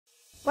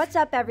What's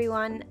up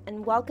everyone,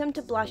 and welcome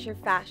to Blusher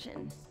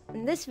Fashion.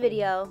 In this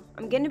video,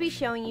 I'm going to be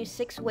showing you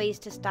 6 ways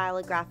to style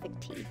a graphic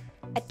tee.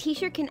 A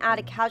t-shirt can add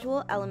a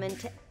casual element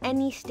to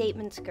any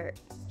statement skirt.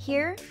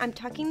 Here, I'm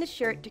tucking the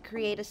shirt to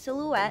create a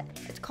silhouette.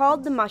 It's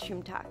called the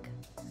mushroom tuck.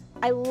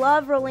 I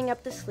love rolling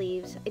up the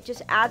sleeves. It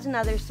just adds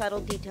another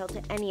subtle detail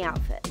to any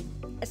outfit.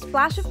 A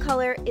splash of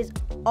color is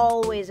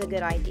always a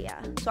good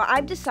idea, so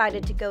I've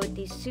decided to go with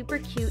these super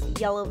cute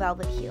yellow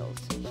velvet heels.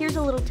 Here's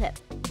a little tip.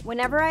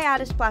 Whenever I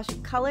add a splash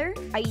of color,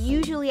 I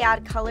usually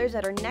add colors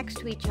that are next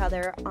to each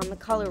other on the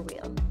color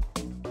wheel.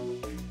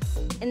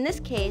 In this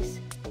case,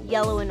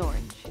 yellow and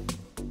orange.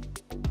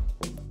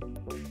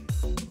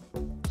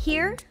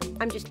 Here,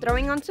 I'm just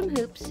throwing on some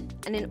hoops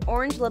and an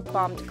orange lip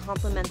balm to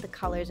complement the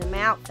colors in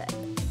my outfit.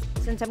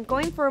 Since I'm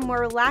going for a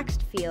more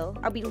relaxed feel,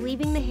 I'll be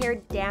leaving the hair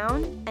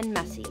down and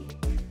messy.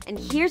 And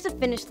here's a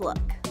finished look.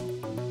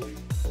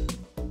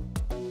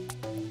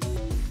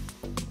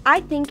 I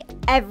think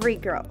every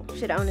girl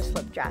should own a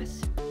slip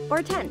dress, or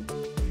a 10.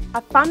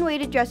 A fun way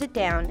to dress it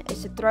down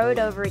is to throw it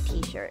over a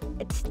t-shirt.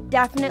 It's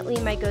definitely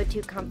my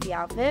go-to comfy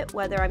outfit,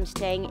 whether I'm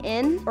staying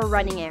in or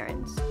running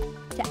errands.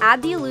 To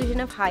add the illusion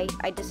of height,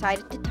 I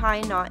decided to tie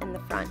a knot in the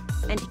front,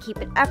 and to keep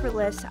it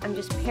effortless, I'm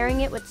just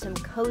pairing it with some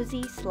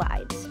cozy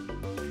slides.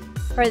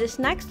 For this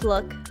next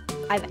look,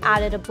 I've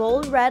added a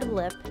bold red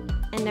lip,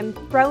 and I'm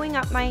throwing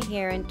up my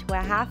hair into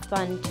a half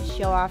bun to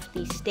show off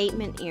these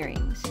statement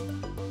earrings.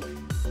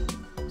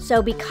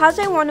 So because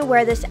I want to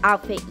wear this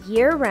outfit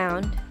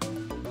year-round,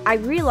 I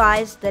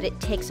realized that it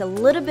takes a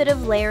little bit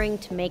of layering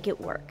to make it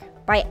work.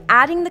 By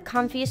adding the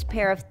comfiest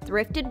pair of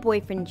thrifted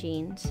boyfriend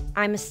jeans,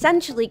 I'm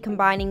essentially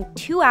combining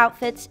 2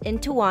 outfits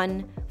into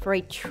one for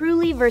a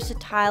truly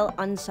versatile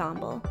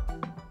ensemble.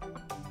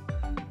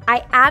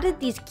 I added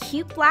these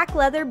cute black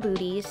leather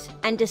booties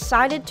and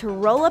decided to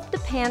roll up the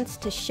pants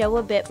to show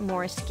a bit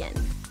more skin.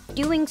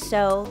 Doing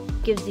so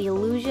gives the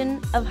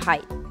illusion of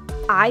height.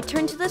 I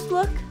turn to this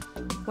look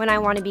when I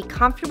want to be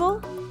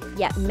comfortable,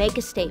 yet make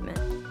a statement.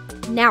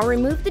 Now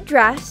remove the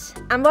dress,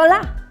 and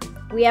voila!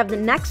 We have the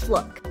next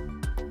look.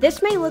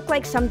 This may look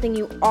like something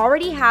you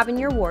already have in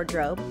your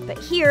wardrobe, but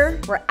here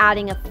we're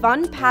adding a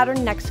fun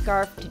pattern neck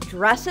scarf to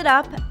dress it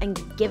up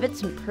and give it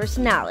some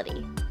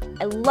personality.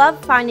 I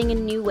love finding a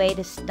new way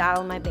to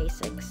style my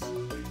basics.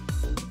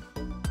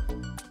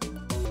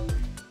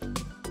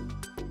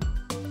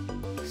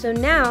 So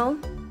now,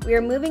 we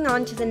are moving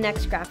on to the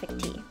next graphic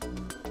tee.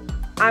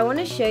 I want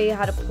to show you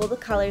how to pull the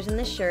colors in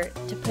the shirt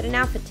to put an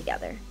outfit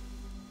together.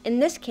 In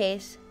this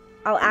case,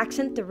 I'll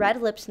accent the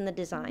red lips in the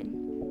design.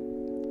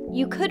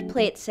 You could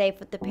play it safe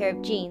with a pair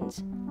of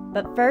jeans,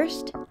 but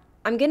first,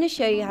 I'm going to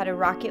show you how to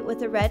rock it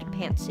with a red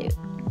pantsuit.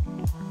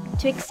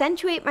 To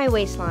accentuate my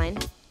waistline,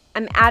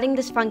 I'm adding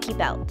this funky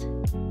belt.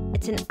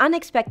 It's an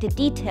unexpected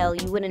detail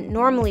you wouldn't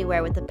normally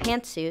wear with a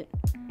pantsuit,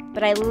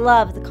 but I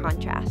love the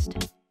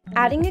contrast.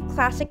 Adding a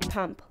classic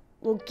pump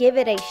will give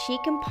it a chic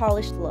and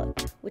polished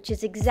look, which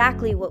is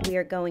exactly what we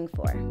are going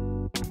for.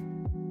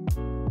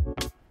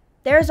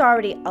 There's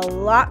already a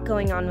lot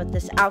going on with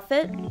this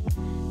outfit,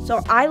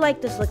 so I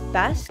like this look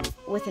best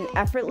with an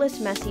effortless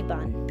messy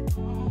bun.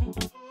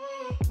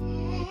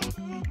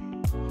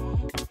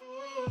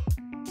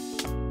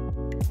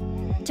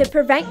 To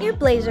prevent your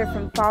blazer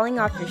from falling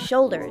off your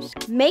shoulders,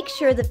 make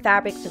sure the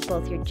fabrics of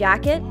both your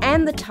jacket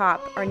and the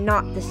top are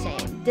not the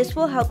same. This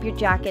will help your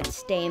jacket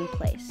stay in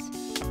place.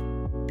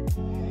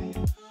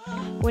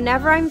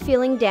 Whenever I'm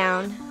feeling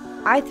down,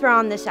 I throw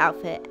on this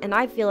outfit and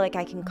I feel like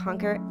I can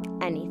conquer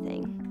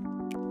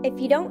anything. If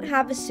you don't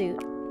have a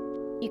suit,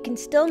 you can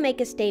still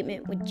make a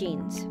statement with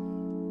jeans.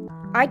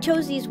 I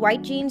chose these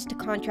white jeans to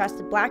contrast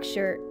the black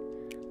shirt,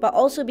 but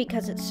also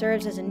because it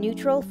serves as a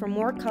neutral for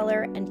more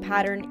color and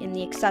pattern in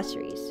the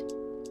accessories.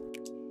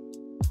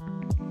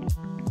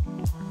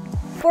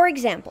 For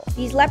example,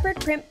 these leopard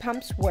print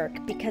pumps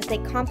work because they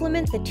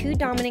complement the 2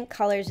 dominant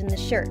colors in the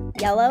shirt,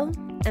 yellow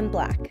and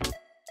black.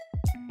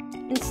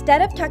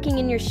 Instead of tucking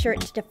in your shirt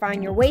to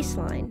define your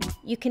waistline,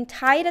 you can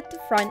tie it at the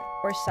front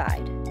or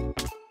side.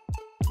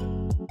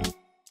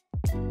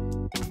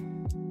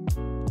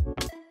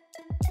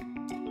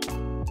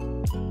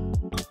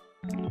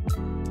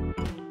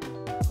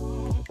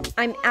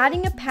 I'm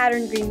adding a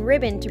patterned green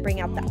ribbon to bring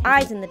out the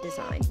eyes in the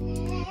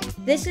design.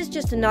 This is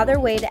just another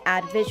way to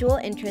add visual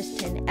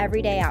interest to an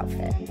everyday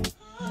outfit.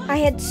 I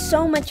had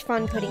so much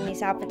fun putting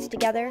these outfits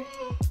together.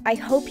 I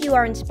hope you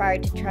are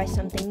inspired to try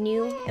something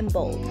new and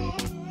bold.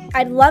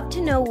 I'd love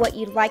to know what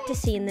you'd like to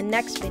see in the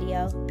next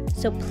video,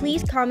 so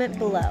please comment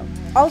below.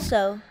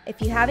 Also,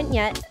 if you haven't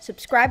yet,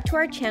 subscribe to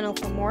our channel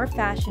for more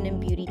fashion and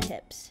beauty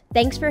tips.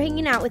 Thanks for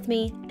hanging out with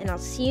me, and I'll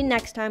see you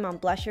next time on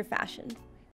Blusher Fashion.